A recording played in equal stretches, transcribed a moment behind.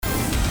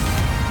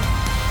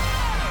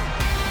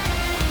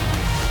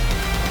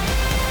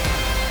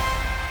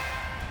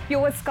You're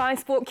with Sky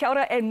Sport, kia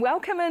ora, and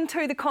welcome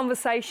into the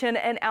conversation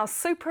in our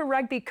Super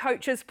Rugby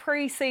Coaches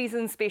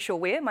pre-season special,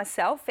 where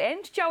myself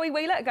and Joey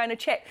Wheeler are going to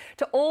chat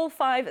to all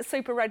 5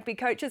 Super Rugby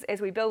coaches as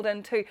we build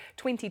into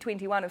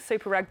 2021 of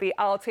Super Rugby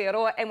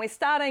Aotearoa. And we're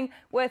starting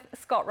with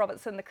Scott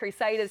Robertson, the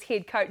Crusaders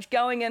head coach,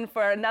 going in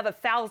for another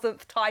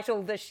 1000th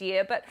title this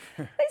year. But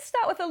let's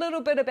start with a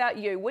little bit about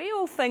you. We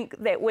all think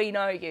that we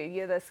know you.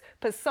 You're this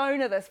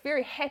persona, this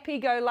very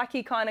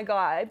happy-go-lucky kind of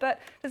guy,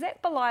 but does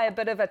that belie a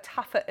bit of a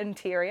tougher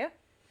interior?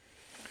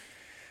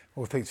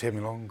 Well, thanks for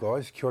having me along,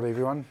 guys. Kia ora,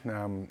 everyone.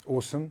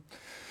 Awesome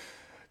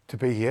to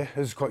be here.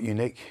 This is quite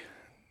unique.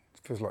 It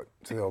feels like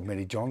the old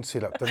Matty John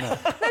setup, doesn't it?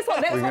 That's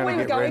what we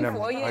were going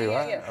for.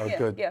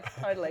 Good. Yeah,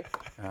 totally.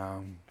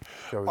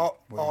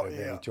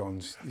 Matty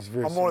John's, he's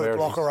very I'm more like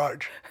Blocker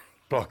Roach.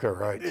 Blocker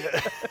Roach.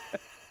 Yeah.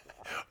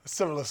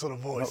 Similar sort of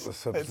voice. Not the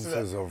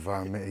substances of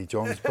Matty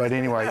Johns. But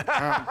anyway,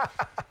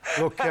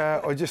 look,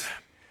 I just...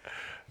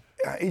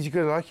 Is you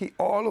good lucky?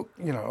 Oh, look,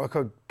 you know, like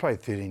I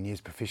played 13 years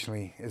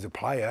professionally as a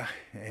player,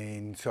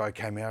 and so I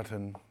came out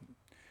and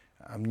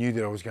knew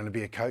that I was going to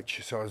be a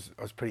coach. So I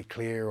was pretty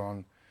clear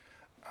on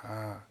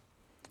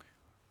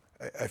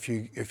a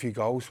few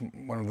goals.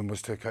 One of them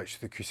was to coach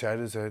the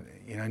Crusaders.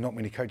 You know, not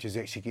many coaches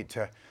actually get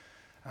to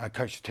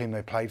coach the team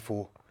they played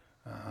for,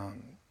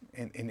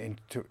 and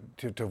to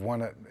have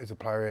won it as a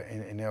player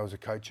and now as a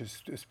coach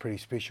is pretty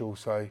special.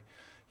 So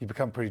you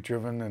become pretty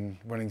driven, and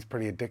winning's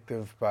pretty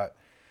addictive, but.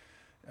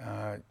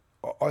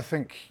 I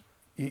think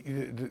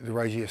the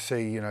Rays you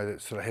see, you know,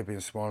 that's sort of happy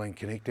and smiling,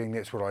 connecting,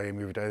 that's what I am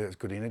every day. That's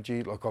good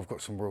energy. Like, I've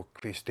got some real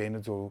clear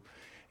standards or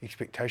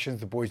expectations.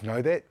 The boys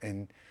know that,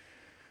 and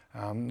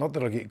not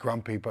that I get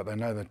grumpy, but they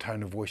know the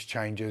tone of voice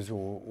changes,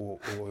 or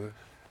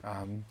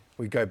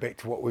we go back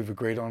to what we've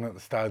agreed on at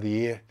the start of the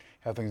year,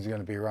 how things are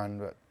going to be run.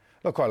 But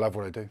look, I love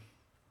what I do.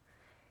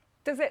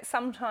 Does that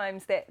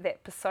sometimes,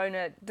 that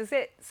persona, does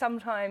that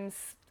sometimes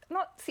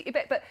not set you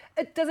back, but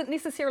it doesn't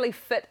necessarily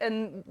fit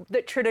in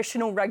the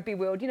traditional rugby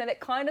world, you know, that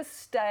kind of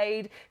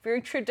staid,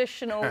 very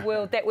traditional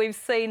world that we've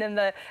seen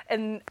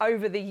in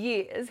over the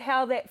years,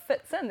 how that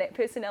fits in, that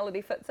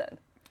personality fits in?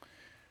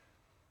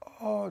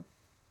 Oh,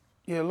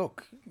 yeah,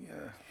 look,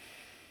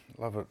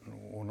 love it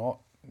or not,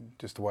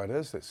 just the way it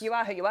is. That's you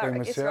are who you are, I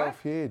guess, right?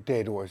 Yeah,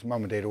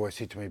 Mum and Dad always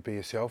said to me, be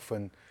yourself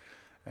and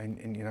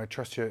you know,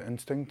 trust your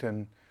instinct,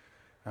 and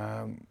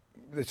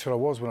that's what I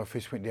was when I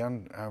first went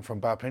down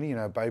from Bapeni, you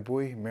know, Bay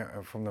Boy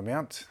from the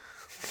Mounts.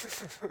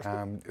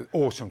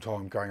 Awesome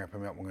time growing up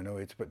in Mount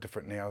Maunganui. It's a bit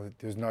different now.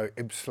 There's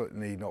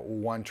absolutely not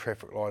one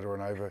traffic light or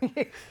an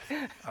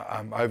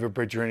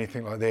overbridge or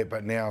anything like that.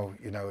 But now,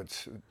 you know,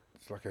 it's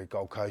like a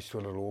Gold Coast or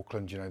a little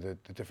Auckland. You know, the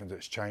difference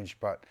that's changed.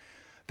 But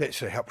that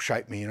sort of helped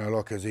shape me. You know,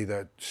 like I was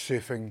either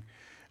surfing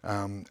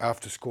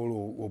after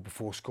school or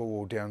before school,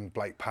 or down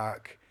Blake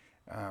Park.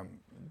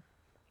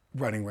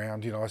 Running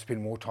around, you know, I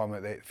spent more time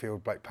at that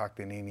field, Blake Park,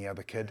 than any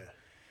other kid.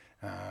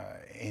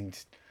 And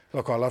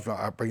look, I loved my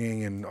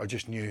upbringing, and I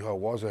just knew who I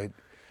was. I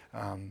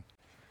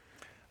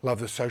loved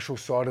the social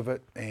side of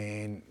it,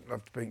 and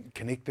loved being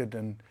connected.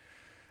 And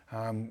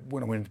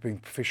when I went into being a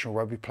professional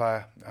rugby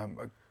player, I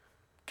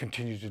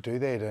continued to do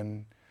that,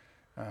 and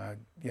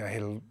you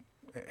know,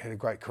 had a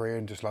great career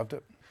and just loved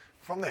it.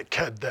 From that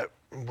kid that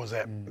was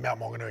at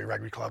Mount Maunganui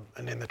Rugby Club,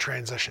 and then the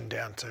transition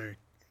down to,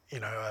 you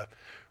know,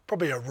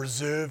 probably a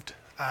reserved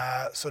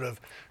sort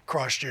of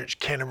Christchurch,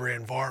 Canterbury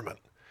environment.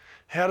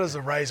 How does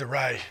a Razor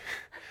Ray,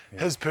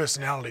 his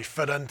personality,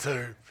 fit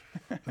into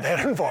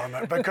that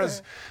environment?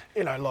 Because,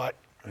 you know, like,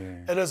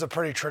 it is a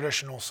pretty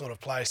traditional sort of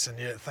place, and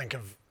you think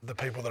of the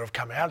people that have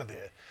come out of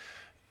there.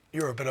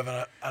 You're a bit of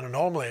an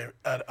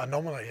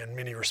anomaly in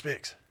many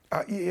respects.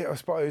 Yeah, I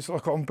suppose.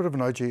 Like, I'm a bit of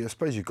an OG. I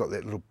suppose you've got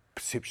that little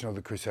perception of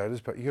the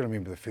Crusaders, but you got to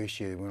remember the first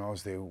year when I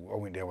was there, I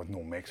went down with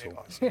Norm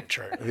Maxwell. Yeah,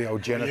 true. The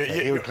old janitor.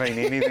 He would clean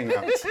anything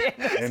up,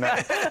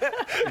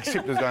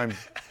 except his own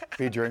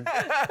bedroom.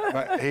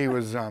 But he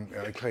was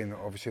clean,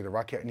 obviously, the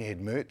ruck out, and you had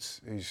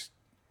Mertz, who's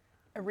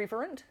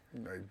irreverent,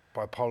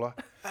 bipolar.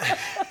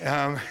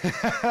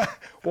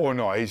 Or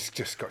no, he's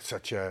just got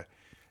such a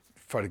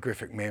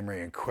photographic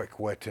memory and quick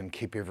wit, and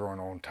keep everyone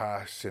on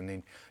task. And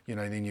then, you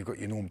know, then you've got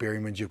your Norm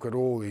Berrymans, you've got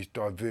all these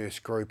diverse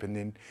group. And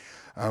then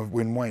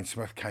when Wayne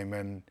Smith came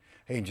in,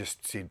 he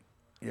just said,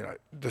 you know,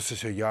 this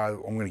is who you are,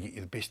 I'm going to get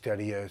you the best out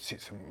of you,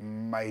 set some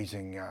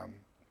amazing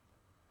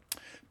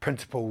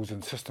principles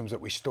and systems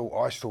that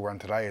I still run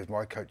today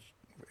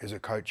as a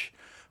coach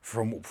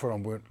from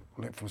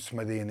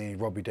Smithy, and then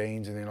Robbie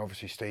Deans, and then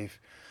obviously Steve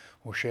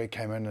O'Shea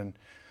came in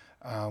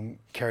and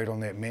carried on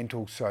that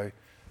mantle. So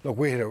look,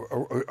 we had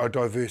a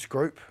diverse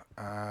group,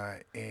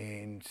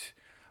 and it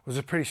was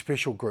a pretty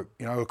special group,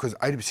 you know, because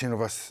 80%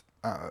 of us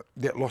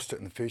that lost it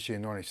in the first year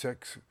in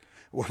 '96. It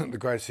wasn't the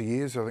greatest of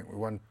years. I think we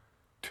won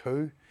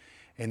 2,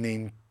 and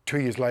then 2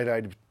 years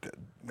later,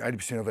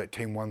 80% of that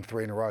team won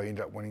 3 in a row,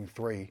 ended up winning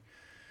 3.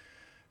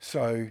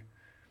 So,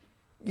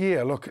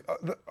 yeah, look,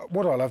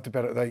 what I loved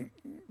about it,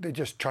 they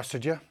just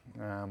trusted you,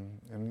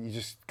 and you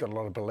just got a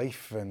lot of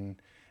belief in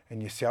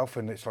yourself,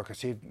 and it's like I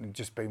said,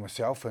 just be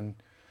myself, and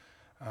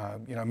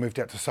I moved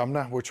out to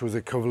Sumner, which was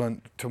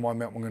equivalent to my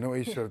Mount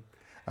Maunganui. So,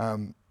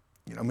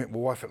 I met my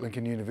wife at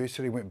Lincoln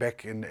University, went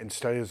back and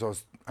studied as I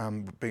was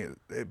being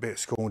at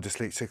school and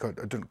dyslexic. I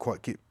didn't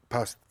quite get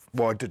past,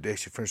 I did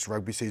actually finish the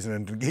rugby season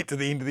and didn't get to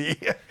the end of the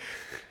year.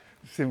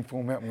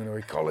 7-4 Mount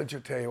Maunganui College,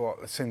 I'll tell you what,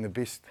 it's seen the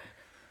best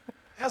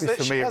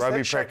for me at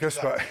rugby practice.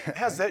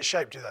 How's that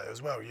shaped you though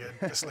as well, your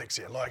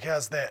dyslexia? Like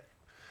how's that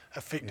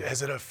affected,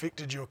 has it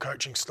affected your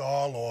coaching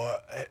style, or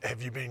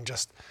have you been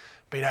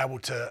able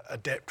to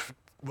adapt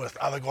with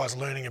other guys'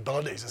 learning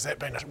abilities? Has that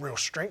been a real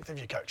strength of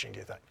your coaching, do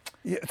you think?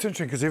 Yeah, it's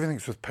interesting because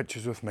everything's with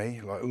pictures with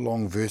me, like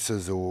long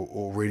verses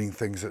or reading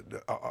things that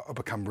I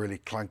become really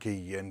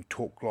clunky and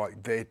talk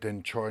like that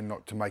and try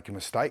not to make a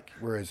mistake,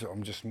 whereas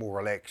I'm just more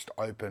relaxed,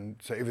 open.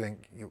 So everything,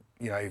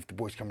 if the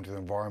boys come into the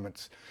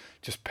environments,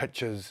 just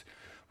pictures.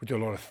 We do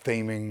a lot of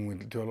theming, we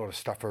do a lot of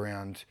stuff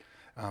around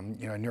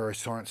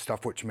neuroscience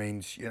stuff, which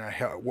means,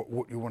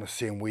 what you want to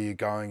see and where you're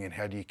going and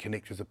how do you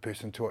connect as a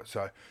person to it.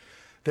 So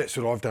that's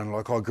what I've done.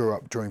 Like I grew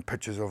up drawing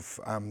pictures of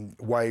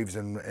waves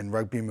and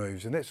rugby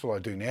moves, and that's what I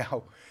do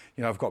now.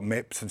 I've got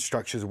maps and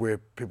structures where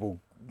people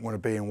want to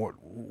be and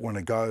want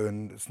to go,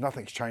 and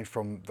nothing's changed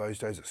from those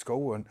days at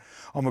school. And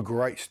I'm a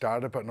great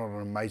starter, but not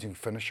an amazing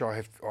finisher.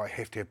 I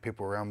have to have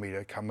people around me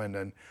to come in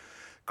and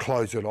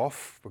close it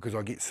off, because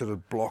I get sort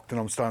of blocked and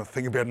I'm starting to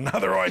think about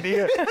another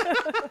idea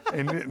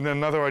and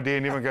another idea,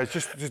 and everyone goes,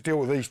 just deal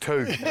with these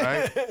two.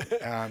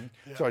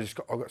 So I've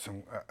got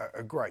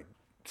a great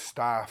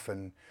staff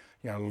and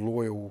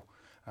loyal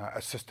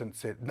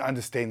assistants that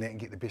understand that and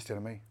get the best out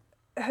of me.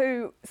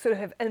 Who sort of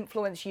have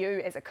influenced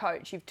you as a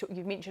coach?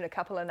 You've mentioned a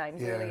couple of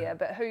names earlier,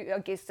 but who, I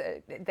guess,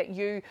 that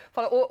you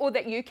follow or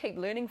that you keep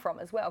learning from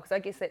as well? Because I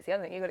guess that's the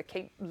other thing, you've got to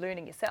keep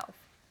learning yourself.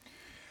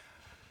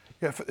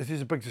 Yeah, if it is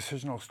a big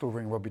decision, I'll still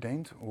ring Robbie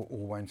Deans or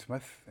Wayne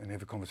Smith and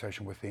have a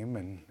conversation with them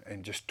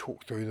and just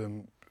talk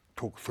through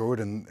it,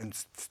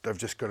 and they've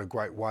just got a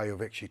great way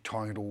of actually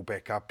tying it all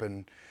back up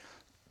and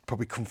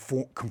probably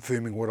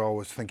confirming what I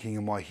was thinking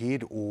in my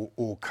head,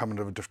 or coming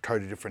to a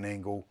totally different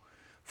angle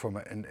from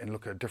it and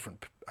look at a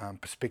different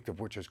perspective,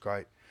 which is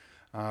great.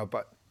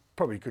 But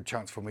probably a good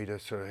chance for me to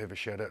sort of have a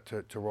shout out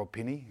to Rob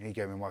Penny. He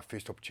gave me my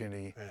first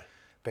opportunity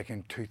back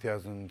in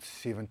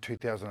 2007,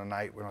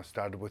 2008 when I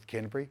started with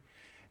Canterbury.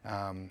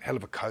 Hell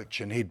of a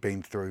coach, and he'd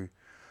been through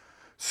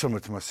similar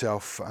to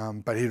myself,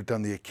 but he'd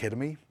done the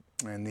academy,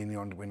 and then he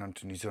went on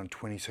to New Zealand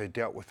 20, so he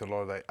dealt with a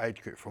lot of the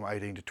age group from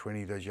 18 to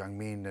 20, those young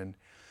men, and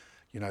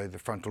the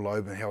frontal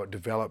lobe and how it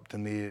developed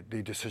and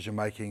their decision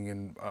making,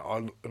 and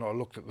I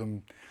looked at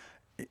them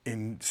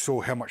and saw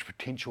how much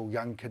potential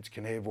young kids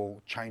can have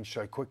or change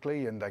so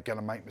quickly, and they're going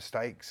to make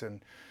mistakes,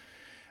 and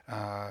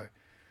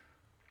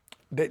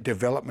that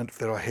development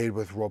that I had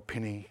with Rob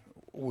Penny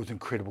was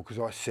incredible, because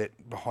I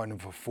sat behind him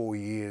for 4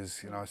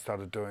 years. I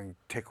started doing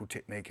tackle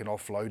technique and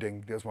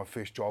offloading. That was my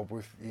first job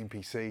with the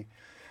NPC.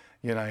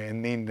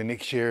 And then the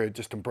next year it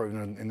just improved,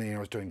 and then I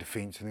was doing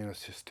defence, and then I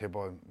was just tabbed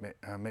by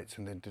Mats,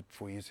 and then did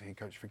 4 years as head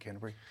coach for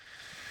Canterbury.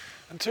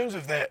 In terms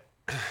of that,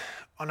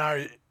 I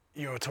know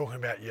you were talking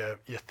about your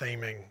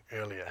theming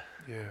earlier.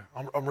 Yeah.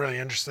 I'm really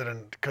interested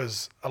in,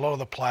 because a lot of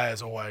the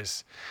players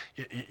always,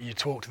 you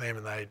talk to them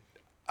and they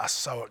are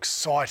so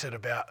excited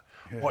about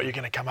what you're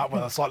going to come up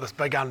with. It's like this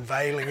big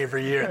unveiling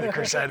every year at the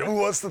Crusader. Oh,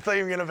 what's the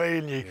theme going to be?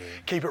 And you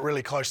keep it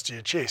really close to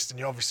your chest, and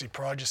you obviously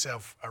pride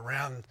yourself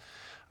around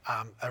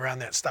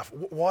that stuff.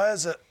 Why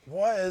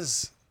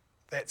is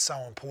that so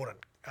important?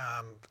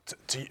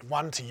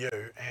 To you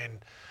and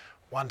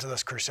one to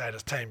this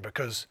Crusaders team,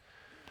 because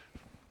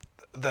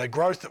the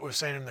growth that we've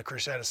seen in the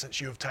Crusaders since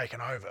you've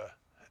taken over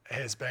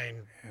has been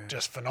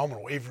just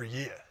phenomenal every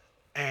year.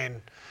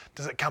 And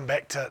does it come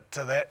back to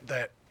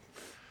that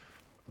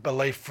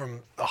belief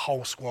from the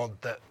whole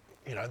squad that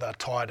they're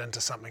tied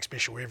into something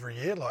special every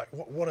year? Like,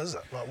 what is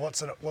it? Like,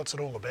 what's it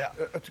all about?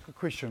 It's a good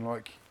question.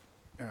 Like,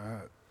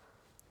 I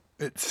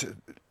sort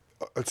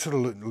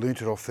of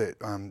learnt it off that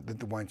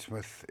the Wayne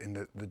Smith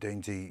and the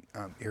Deansy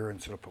era,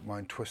 and sort of put my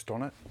own twist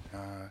on it.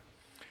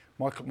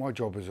 My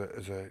job as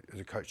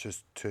a coach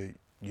is to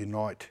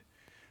unite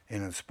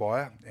and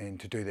inspire, and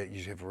to do that you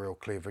just have a real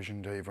clear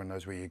vision, to everyone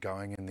knows where you're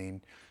going, and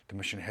then the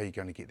mission, how you're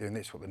going to get there, and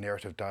that's what the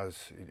narrative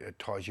does. It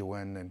ties you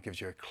in and gives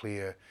you a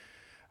clear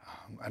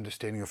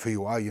understanding of who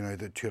you are,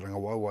 the Turinga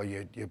Wawa,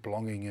 your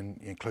belonging and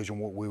your inclusion,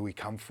 where we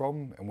come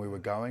from and where we're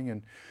going,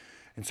 and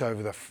so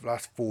over the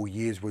last 4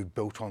 years we've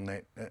built on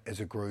that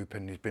as a group,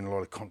 and there's been a lot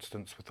of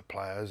constants with the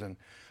players. And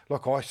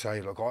like I say,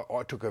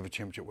 I took over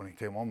championship winning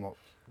team. I'm not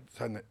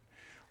saying that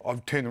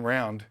I've turned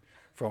around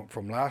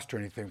from last or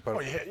anything, but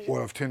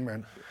what I've turned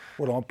around,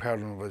 what I'm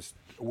proud of is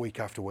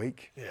week after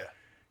week.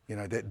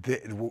 That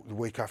the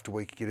week after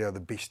week, you get out the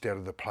best out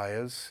of the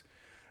players,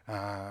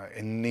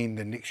 and then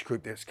the next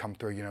group that's come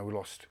through. We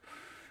lost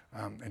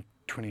in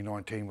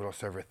 2019. We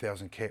lost over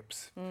 1,000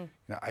 caps.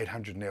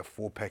 800 in our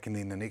 4-pack, and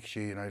then the next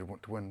year, to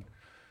want to win.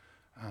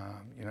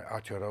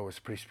 Aotearoa was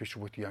pretty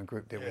special with the young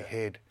group that we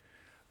had.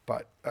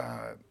 But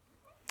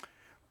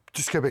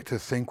just go back to the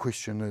theme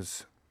question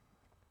is,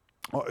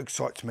 It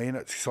excites me and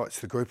it excites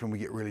the group, and we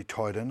get really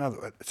tied in.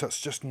 So it's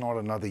just not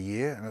another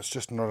year, and it's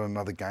just not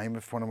another game.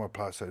 If one of my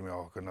players say to me,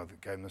 "Oh, I've got another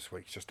game this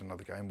week," it's just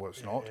another game. Well,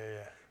 it's not.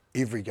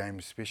 Every game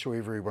is special.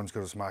 Everyone's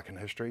got its mark in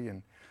history,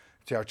 and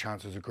it's our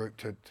chance as a group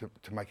to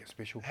make it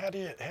special. How do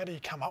you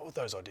come up with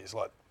those ideas,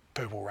 like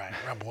Purple Rain,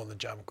 Rumble in the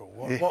Jungle?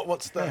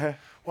 What's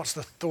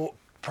the thought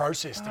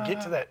process to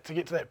get to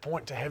that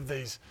point, to have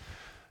these,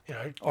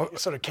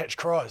 sort of catch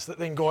cries that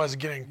then guys are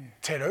getting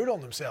tattooed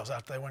on themselves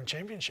after they win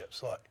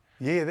championships? Like,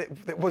 yeah,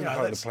 that wasn't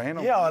part of the plan.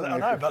 Yeah, I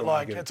know, but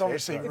like it's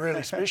obviously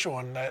really special,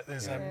 and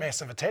there's a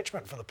massive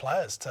attachment for the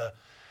players to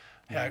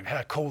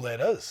how cool that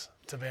is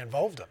to be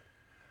involved in.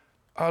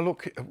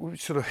 Look, we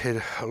sort of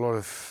had a lot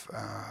of.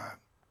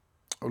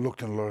 I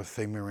looked at a lot of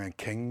theme around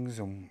kings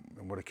and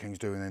what do kings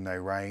do, and then they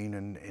reign,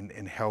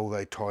 and how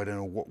they tied in,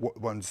 or what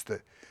ones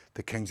that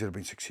the kings that have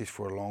been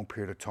successful for a long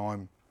period of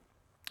time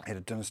had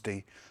a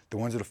dynasty. The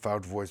ones that have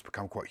failed have always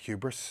become quite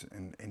hubris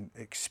and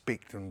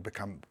expect and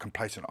become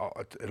complacent. Oh,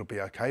 it'll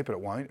be okay, but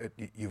it won't.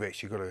 You've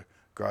actually got to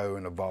grow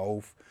and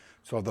evolve.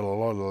 So a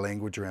lot of the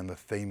language around the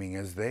theming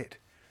is that.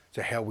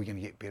 So how are we going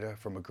to get better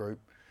from a group?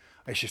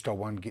 Actually, style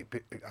one, get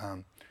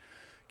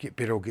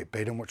better or get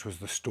beaten, which was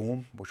the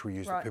Storm, which we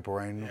used at Purple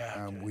Rain.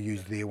 We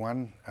used their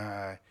one.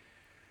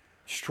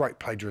 Straight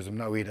plagiarism,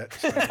 no edit.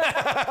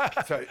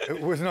 So it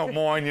was not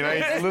mine,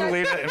 It's a little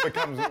edit and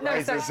becomes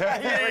racist.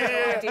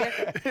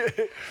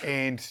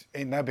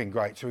 And they've been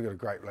great. So we've got a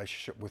great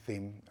relationship with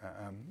them.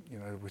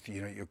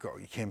 You've got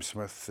your Cam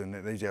Smith, and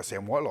there's our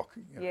Sam Whitelock.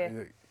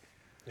 We've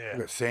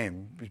got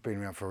Sam, who's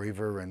been around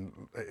forever,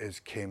 and as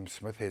Cam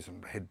Smith has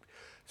had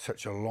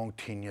such a long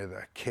tenure.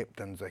 They're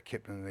captains. They're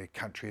captain their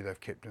country. They've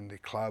captained their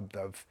club.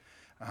 They've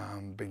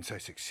been so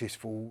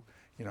successful.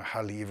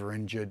 Hardly ever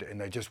injured,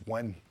 and they just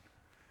win.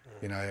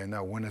 And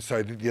they're winners.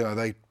 So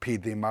they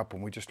paired them up,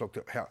 and we just looked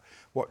at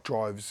what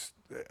drives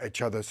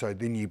each other. So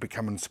then you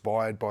become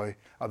inspired by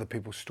other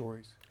people's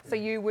stories. So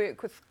you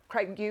work with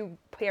Craig. You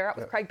pair up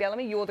with Craig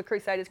Bellamy. You're the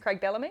Crusaders' Craig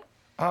Bellamy.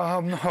 No,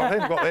 I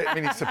haven't got that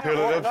many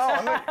superlatives.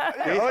 I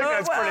think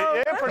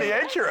that's pretty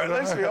accurate.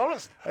 Let's be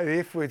honest. The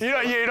F word.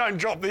 You don't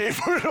drop the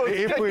F word or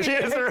the F word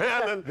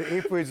around. The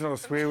F word's not a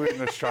swear word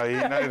in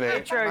Australia. You know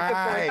that. True.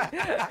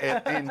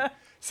 Good point. And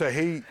so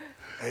he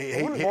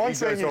wouldn't mind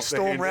seeing you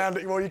storm round.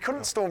 Well, you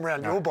couldn't storm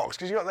round your box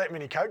because you got that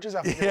many coaches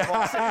up in your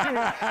box.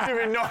 You've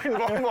been knocking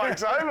bomb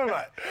bikes over,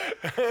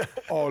 mate.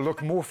 Oh,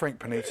 look, more Frank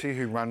Panizzi,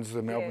 who runs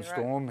the Melbourne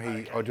Storm.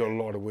 I do a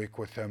lot of work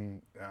with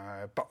him,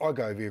 but I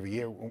go over every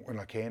year when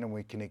I can, and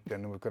we connect,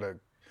 and we've got a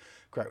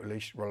great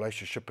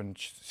relationship and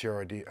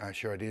share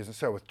ideas. And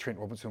so with Trent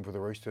Robinson for the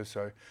Roosters,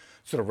 so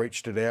sort of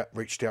reached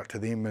out to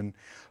them, and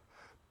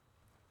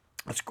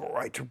it's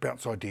great to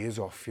bounce ideas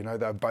off.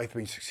 They've both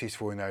been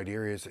successful in those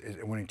areas,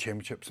 winning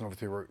championships, and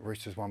obviously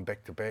Roosters won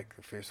back to back,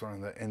 the first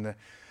one, and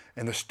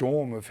the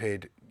Storm have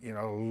had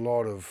a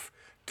lot of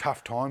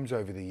tough times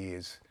over the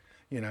years,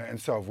 and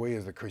so have we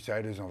as the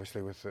Crusaders,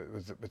 obviously with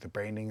the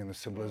branding and the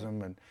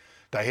symbolism, and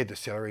they had the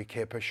salary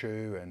cap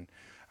issue, and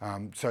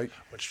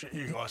which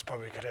you guys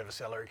probably could have a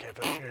salary cap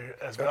issue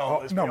as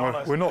well.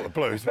 We're not the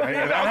Blues, mate.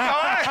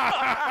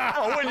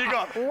 When you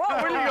got,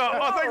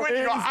 I think when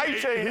you got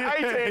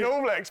 18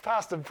 All Blacks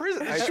past and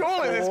present,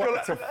 surely there's got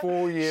it's a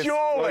 4-year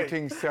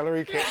floating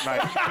salary cap,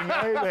 mate. You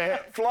know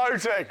that.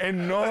 Floating.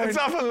 And it's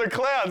up in the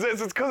clouds.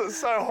 It's because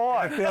it's so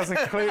high. 1,000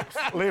 clips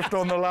left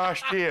on the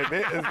last year.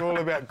 That is all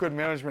about good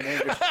management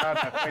and good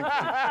partner.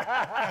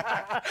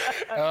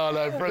 Oh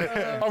no,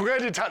 brilliant. I'm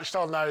glad you touched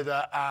on though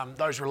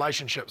those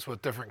relationships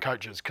with different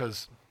coaches,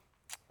 because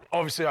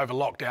obviously over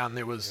lockdown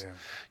there was,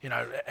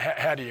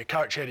 how do you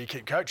coach? How do you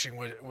keep coaching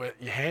with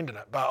your hand in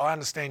it? But I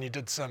understand you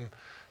did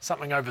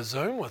something over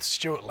Zoom with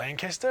Stuart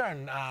Lancaster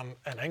in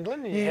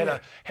England. You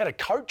had a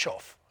coach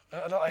off.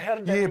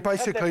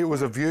 Basically it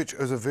was a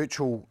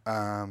virtual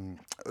coach.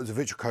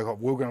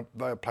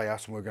 They'll play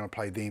us and we're going to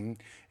play them,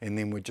 and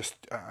then we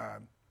just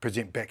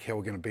present back how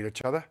we're going to beat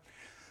each other.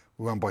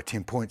 We won by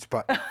 10 points,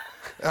 but World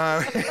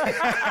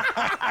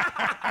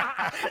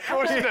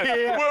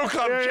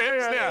Club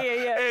champs now.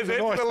 It's a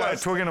nice day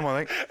at Twickenham,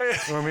 I think,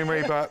 from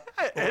memory, but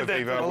or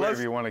Viva,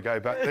 wherever you want to go.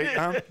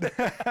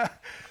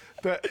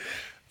 But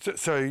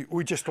so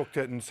we just looked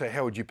at it and said,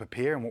 how would you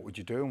prepare, and what would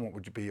you do, and what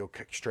would be your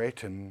kick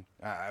strat, and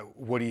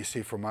what do you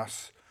see from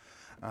us?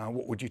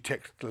 What would you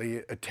tactically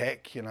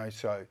attack?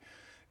 So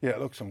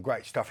look, some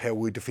great stuff. How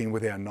we defend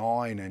with our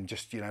 9, and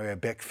just our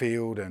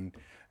backfield, and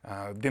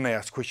then they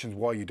ask questions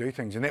why you do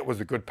things, and that was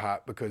the good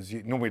part, because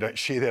you normally don't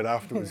share that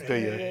afterwards, do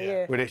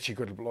you? We'd actually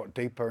got a lot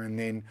deeper, and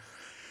then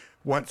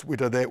once we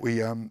did that,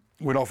 we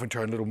went off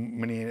into a little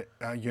mini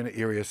unit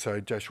area. So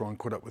Josh Ryan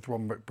caught up with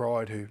Ron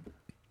McBride, who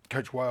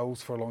coached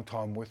Wales for a long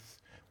time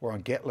with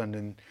Warren Gatland,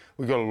 and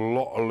we got a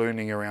lot of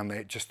learning around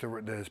that, just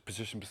the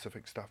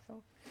position-specific stuff.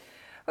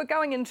 Well,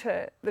 going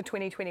into the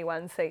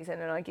 2021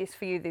 season, and I guess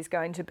for you there's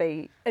going to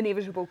be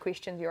inevitable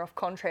questions. You're off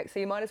contract, so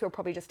you might as well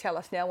probably just tell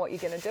us now what you're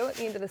going to do at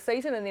the end of the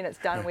season, and then it's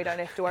done and we don't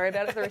have to worry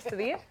about it the rest of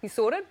the year. You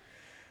sorted?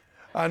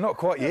 Not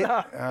quite yet.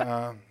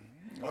 Are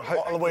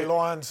we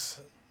Lions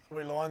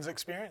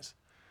experience?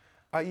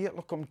 Yeah,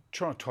 look, I'm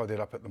trying to tie that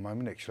up at the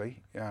moment,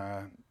 actually.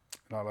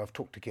 I've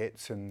talked to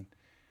Gats, and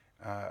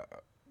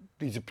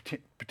there's a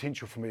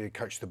potential for me to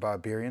coach the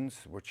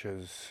Barbarians, which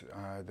is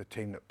the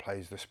team that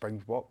plays the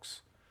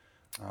Springboks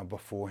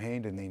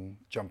beforehand, and then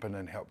jump in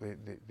and help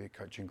their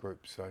coaching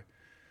group. So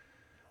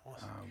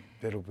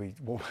that'll be,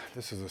 well,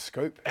 this is a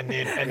scoop. And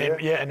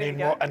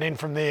then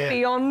from there,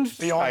 Beyond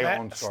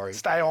that, sorry.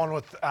 stay on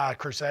with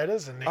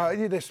Crusaders, and then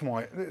Yeah, that's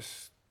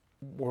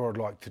what I'd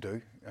like to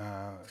do.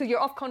 So you're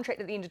off contract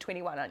at the end of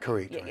 21, aren't you?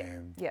 Correct, Yeah, I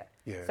am. Yeah.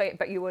 Yeah. So,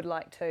 but you would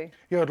like to?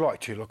 Yeah, I'd like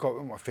to. Look, I've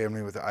got my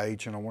family with the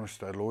age, and I want to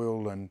stay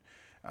loyal. And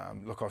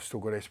look, I've still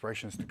got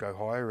aspirations to go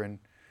higher, and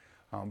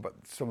but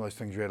some of those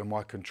things are out of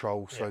my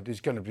control. So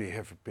there's going to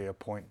have to be a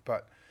point.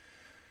 But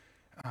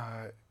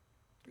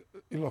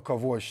look,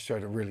 I've always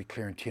showed a really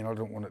clear intent. I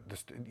don't want it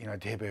just,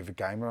 to have a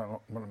game. I'm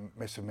not a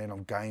massive man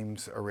of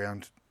games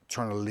around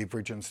trying to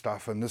leverage and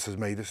stuff. And this is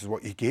me. This is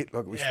what you get.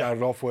 Like we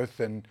started off with,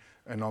 and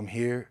I'm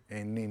here,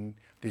 and then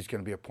there's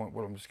going to be a point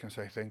where I'm just going to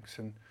say thanks.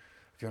 And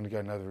if you want to go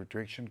another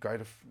direction,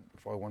 great. If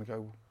I want to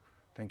go, well,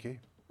 thank you.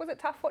 Was it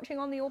tough watching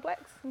on the All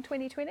Blacks in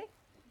 2020,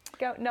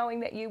 knowing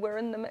that you were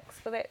in the mix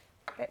for that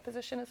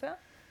position as well?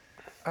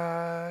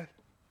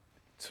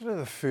 Sort of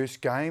the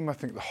first game, I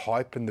think the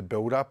hype and the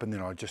build-up, and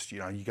then I just,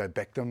 you go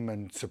back them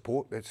and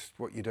support. That's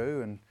what you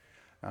do, and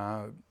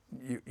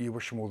you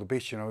wish them all the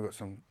best. We've got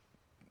some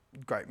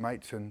great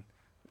mates and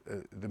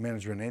the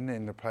management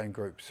and the playing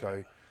group.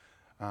 So,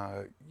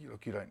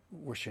 you don't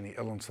wish any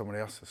ill on someone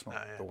else. It's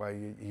not the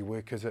way you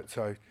work, is it?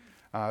 So,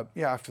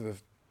 after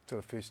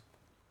the first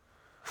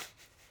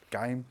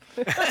game,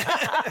 no,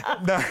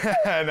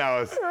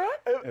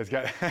 it was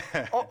good.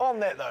 on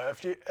that though,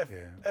 if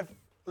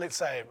let's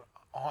say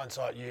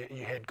hindsight,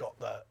 you had got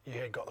the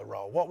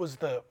role. What was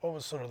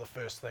sort of the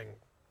first thing,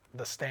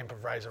 the stamp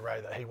of Razor Ray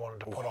that he wanted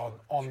to put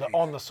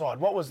on the side?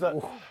 What was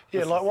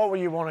what were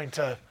you wanting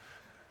to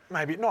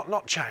maybe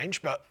not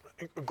change, but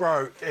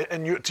grow?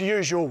 And to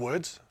use your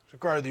words, to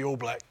grow the All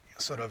Black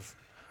sort of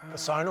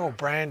persona or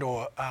brand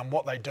or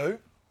what they do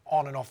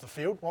on and off the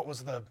field. What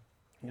was the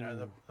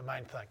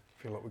main thing?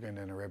 I feel like we're going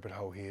down a rabbit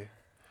hole here.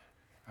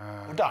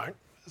 Well, don't.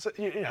 It's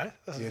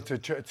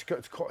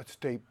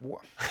deep.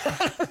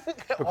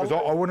 Because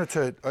I wanted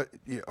to.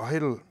 I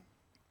had a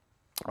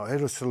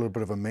little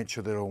bit of a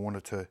mantra that I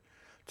wanted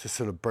to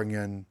sort of bring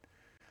in.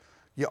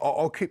 Yeah,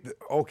 I'll keep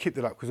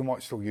that up because I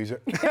might still use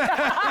it. Damn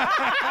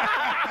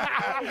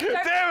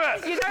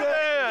it!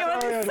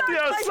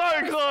 You're so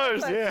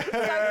close.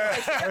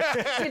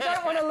 You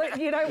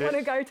don't want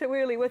to go too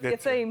early with your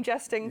theme,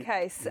 just in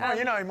case. Well,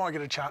 you might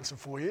get a chance in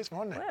 4 years,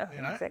 mightn't it?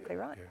 Well, exactly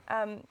right.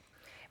 Yeah.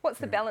 What's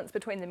the balance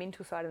between the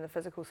mental side and the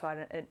physical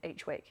side in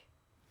each week?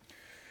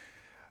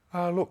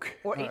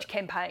 Or each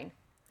campaign?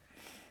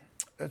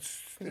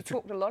 You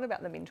talked a lot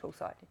about the mental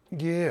side.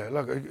 Yeah,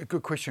 look, a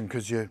good question,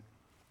 because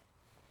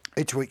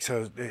each week,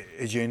 so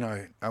as you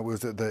know,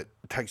 that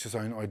takes its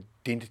own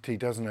identity,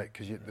 doesn't it?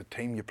 Because the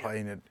team you're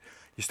playing,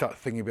 you start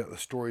thinking about the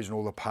stories and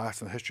all the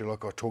past and the history,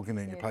 like I was talking,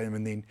 and you play them,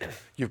 and then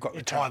you've got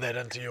you tie that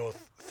into your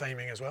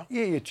theming as well.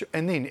 Yeah,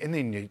 and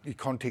then you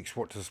context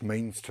what this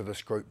means to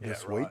this group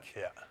this week,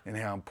 and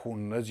how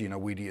important it is.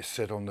 Where do you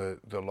sit on the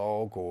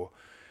log, or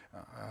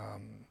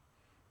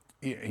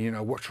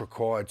what's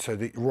required. So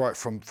that right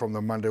from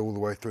the Monday all the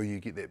way through, you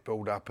get that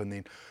build up, and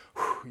then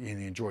you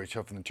enjoy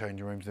yourself in the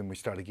changing rooms. Then we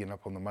start again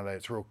up on the Monday.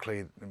 It's real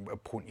clear and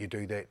important you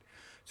do that,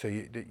 so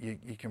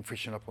you can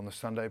freshen up on the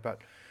Sunday. But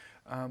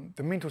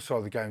the mental side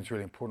of the game is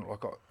really important.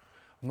 Like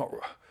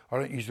I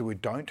don't use the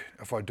word don't.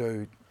 If I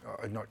do,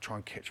 I not try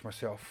and catch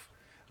myself.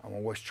 I'm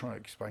always trying to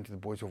explain to the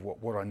boys of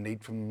what I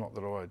need from them, not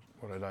that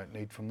what I don't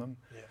need from them.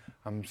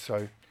 Yeah.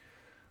 So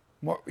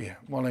my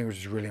language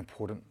is really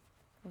important.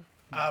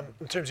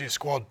 In terms of your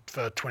squad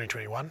for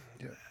 2021,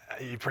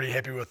 are you pretty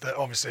happy with it?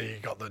 Obviously, you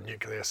got the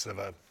nucleus of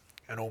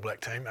an All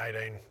Black team,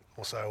 18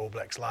 also All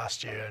Blacks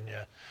last year, and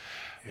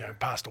your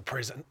past or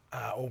present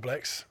All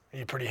Blacks. Are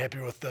you pretty happy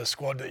with the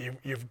squad that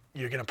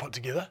you're going to put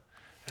together,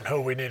 and who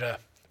we need to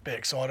be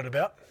excited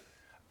about?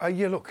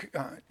 Look,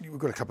 we've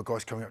got a couple of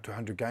guys coming up to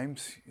 100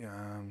 games.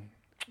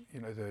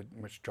 The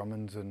Mitch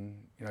Drummonds and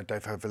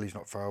Dave Havili's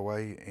not far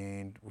away,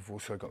 and we've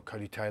also got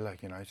Cody Taylor.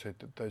 So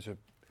those are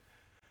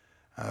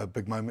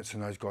big moments in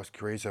those guys'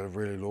 careers that are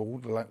really loyal.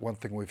 The one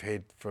thing we've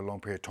had for a long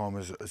period of time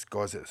is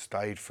guys that have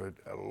stayed for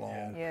a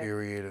long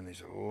period, and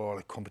there's a lot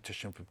of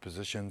competition for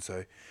positions.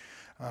 So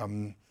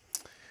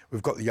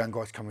we've got the young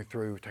guys coming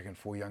through. We've taken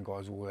 4 young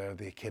guys all out of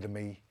the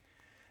academy.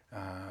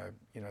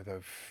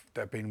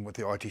 They've been with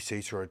the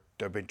ITC, so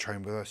they've been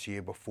trained with us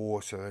year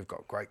before, so they've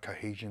got great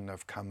cohesion.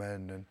 They've come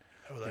in, and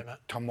who are they, mate?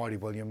 Tom Mighty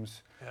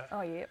Williams. Yeah.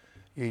 Oh yeah.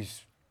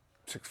 He's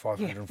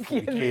 6'5",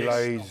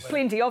 kilos.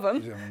 Plenty of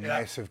them. He's a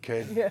massive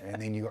kid. And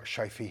then you've got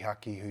Shafi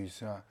Haki,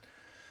 who's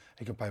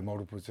he can play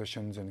multiple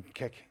positions and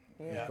kick.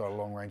 He's got a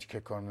long range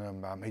kick on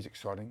him. He's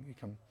exciting. He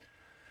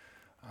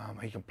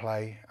can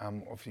play.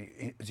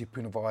 Obviously, Izzy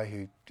Punavai,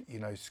 who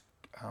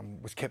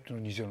was captain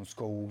of New Zealand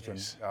schools,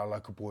 and our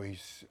local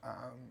boys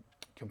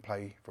can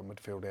play from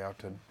midfield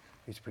out, and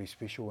he's pretty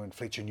special. And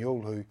Fletcher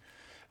Newell, who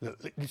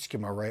let's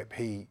give him a rap.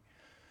 He,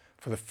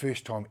 for the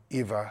first time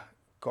ever,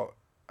 got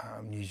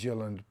New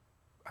Zealand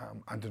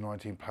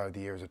under-19 Player of the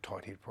Year as a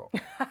tight head prop.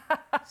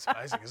 It's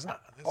amazing, isn't it?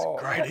 That's a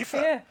great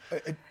effort.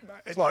 Yeah.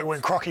 It's like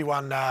when Crocky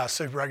won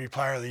Super Rugby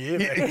Player of the Year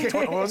back in,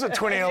 what was it,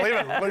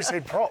 2011? Loose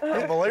head prop.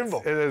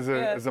 Unbelievable. It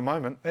is a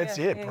moment. That's,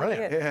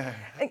 brilliant. Yeah.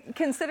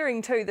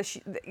 Considering too,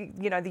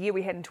 the year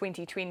we had in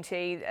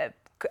 2020, a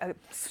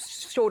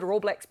shorter All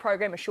Blacks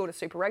program, a shorter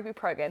Super Rugby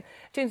program,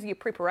 in terms of your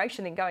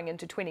preparation then going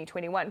into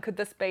 2021, could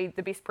this be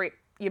the best prep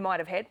you might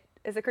have had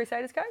as a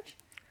Crusaders coach?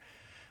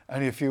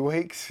 Only a few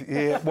weeks,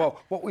 yeah.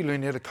 Well, what we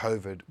learned out of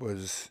COVID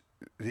was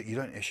that you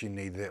don't actually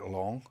need that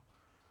long.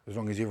 As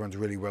long as everyone's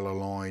really well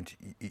aligned,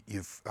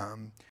 you've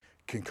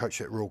can coach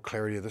that real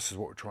clarity of this is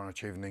what we're trying to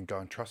achieve, and then go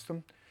and trust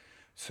them.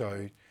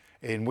 So,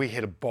 and we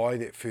had a bye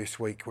that first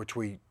week, which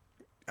we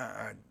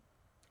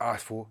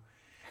asked for.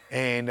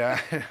 And I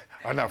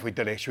don't know if we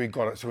did actually, we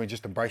got it, so we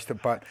just embraced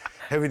it. But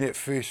having that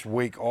first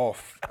week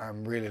off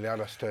really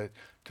allowed us to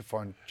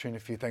fine-tune a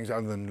few things,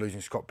 other than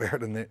losing Scott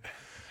Barrett in that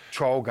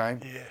trial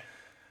game. Yeah.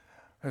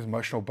 It was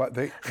emotional, but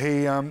he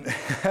we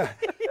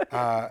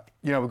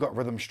got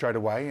rhythm straight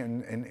away,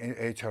 and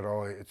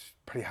it's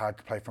pretty hard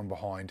to play from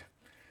behind.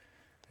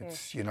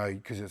 It's,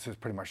 because it's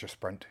pretty much a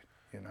sprint,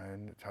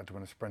 and it's hard to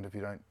win a sprint if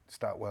you don't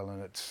start well,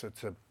 and it's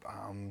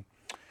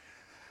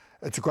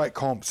a great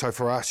comp. So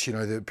for us,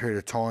 the period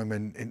of time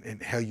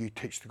and how you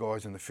teach the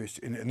guys in the first,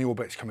 and the All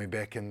Blacks coming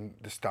back in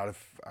the start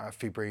of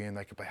February, and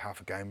they could play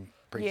half a game,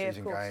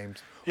 pre-season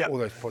games, all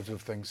those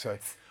positive things. So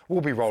we'll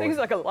be rolling. Seems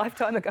like a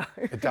lifetime ago.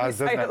 It does,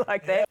 doesn't it?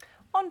 Like that.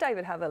 On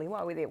David Havili,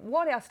 while we're there,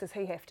 what else does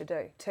he have to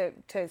do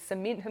to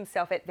cement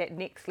himself at that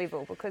next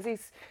level? Because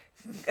he's,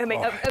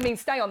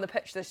 stay on the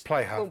pitch. This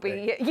play will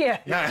be,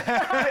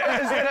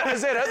 halfback.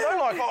 Is that it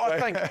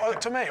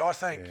though? I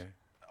think.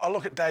 I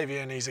look at Davey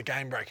and he's a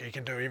game breaker. He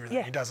can do everything.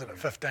 Yeah. He does it at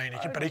 15,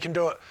 but he can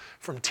do it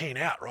from 10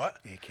 out, right?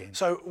 He can.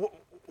 So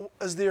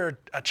is there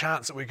a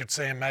chance that we could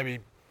see him maybe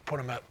put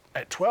him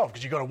at 12?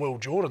 Because you've got a Will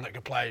Jordan that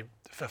could play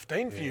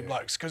 15 for you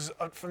blokes. Because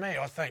for me,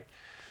 I think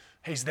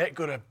he's that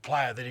good a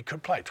player that he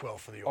could play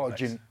 12 for the All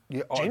Blacks.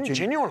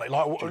 Genuinely.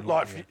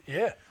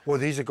 Yeah. Well,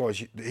 these are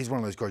guys, he's one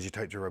of those guys you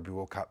take to Rugby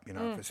World Cup,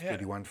 if it's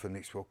 31 for the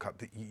next World Cup,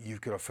 that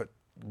you've got to fit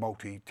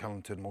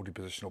multi-talented,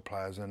 multi-positional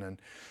players in, and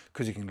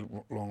because he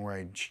can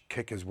long-range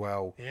kick as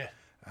well. Yeah.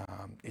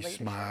 He's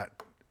smart,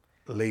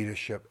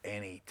 leadership,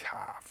 and he's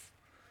tough.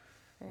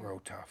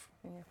 Real tough.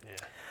 Yeah.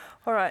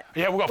 All right.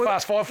 Yeah, we've got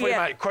fast five for you,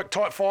 mate. Quick,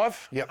 tight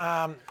five. Yep.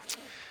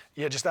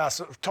 Just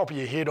ask top of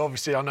your head.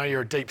 Obviously, I know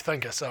you're a deep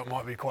thinker, so it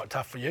might be quite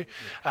tough for you.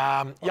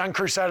 Young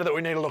Crusader that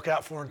we need to look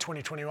out for in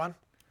 2021?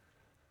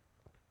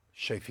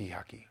 Shafi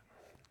Haki.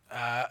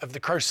 If the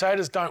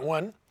Crusaders don't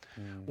win,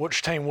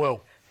 which team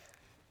will?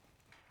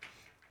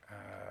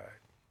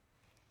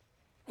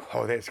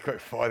 Oh, that's quick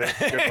fire.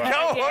 That's a good one.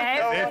 That's good.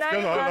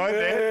 I like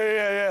that.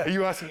 Yeah. Are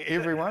you asking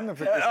everyone? I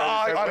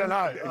don't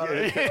know.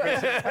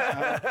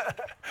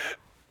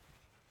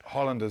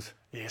 Highlanders.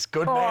 Yes,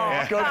 good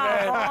man. Good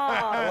man.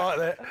 I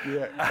like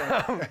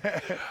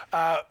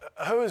Yeah.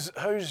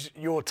 Who's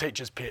your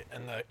teacher's pet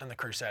in the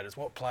Crusaders?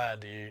 What player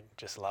do you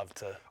just love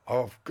to?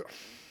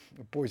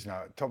 The boys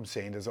know it. Tom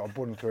Sanders. I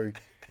brought him through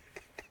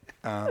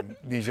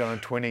New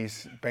Zealand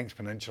 20s, Banks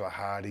Peninsula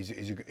hard. He's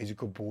a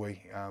good boy.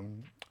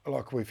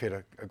 We've had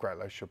a great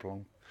relationship a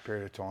long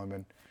period of time,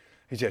 and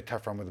he's had a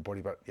tough run with the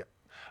body, but yeah.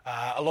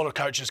 A lot of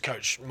coaches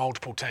coach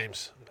multiple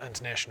teams,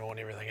 international and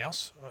everything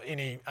else. Would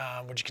you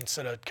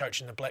consider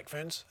coaching the Black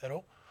Ferns at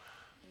all?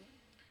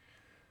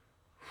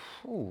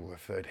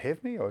 If they'd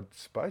have me, I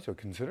suppose I'd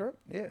consider it,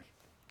 yeah.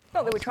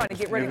 Not that we're trying to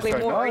get rid of Never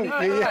say Glenmore.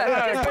 no.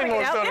 Yeah.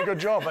 Glenmore's done a good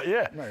job, but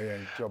yeah. No, yeah,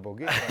 job I'll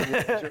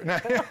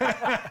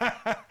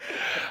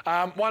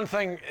get. One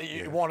thing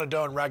you want to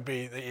do in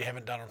rugby that you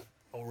haven't done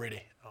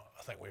already,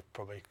 I think we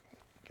probably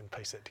can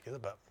piece that together,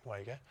 but away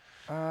you go.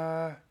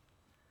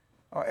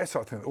 I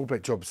think the All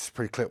Black job is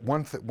pretty clear.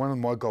 One of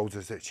my goals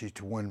is actually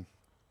to win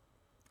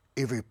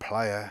every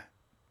player,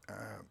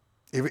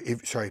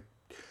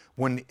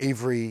 win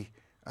every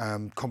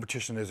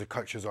competition as a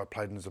coach as I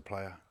played in as a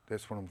player.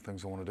 That's one of the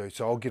things I want to do.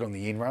 So I'll get on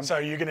the end run. So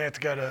you're going to have to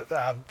go to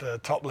the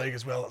top league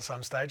as well at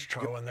some stage,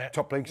 try to win that.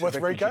 Top league with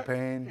Rico?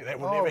 Japan. Yeah, that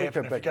will never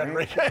happen if you go to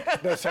Rico.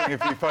 That's something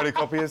if you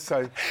photocopiers,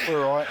 so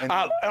we're all right. And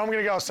I'm going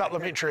to go a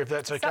supplementary if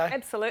that's okay.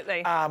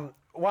 Absolutely.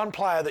 One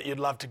player that you'd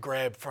love to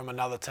grab from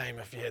another team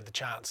if you had the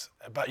chance,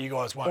 but you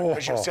guys won't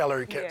because your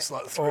salary cap's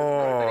like through.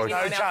 Oh,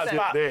 no chance.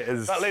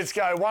 But let's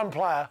go. One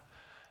player,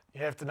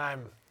 you have to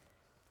name.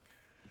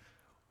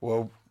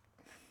 Well,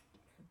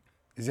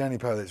 he's the only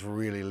player that's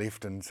really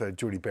left, and so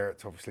Geordie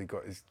Barrett's obviously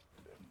got his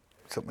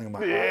something in my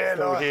heart.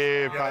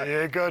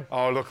 Yeah, good.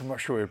 Oh, look, I'm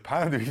not sure we'd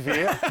pay him to be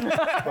fair.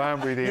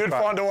 You'd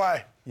find a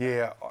way.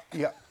 Yeah.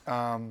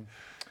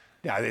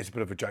 No, that's a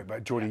bit of a joke,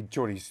 but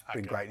Geordie's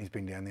been great and he's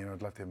been down there, and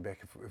I'd love to have him back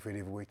if we'd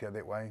ever worked out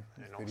that way,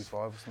 35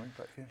 or something.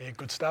 But yeah,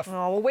 good stuff.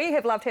 Oh, well, we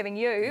have loved having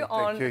you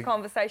on you. The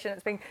Conversation.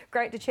 It's been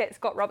great to chat,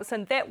 Scott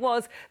Robertson. That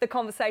was The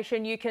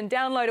Conversation. You can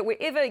download it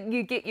wherever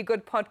you get your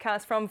good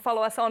podcasts from.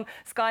 Follow us on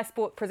Sky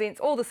Sport Presents,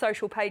 all the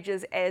social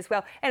pages as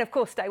well. And, of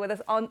course, stay with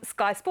us on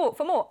Sky Sport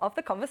for more of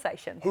The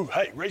Conversation. Ooh,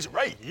 hey, Razor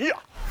Ray, yeah.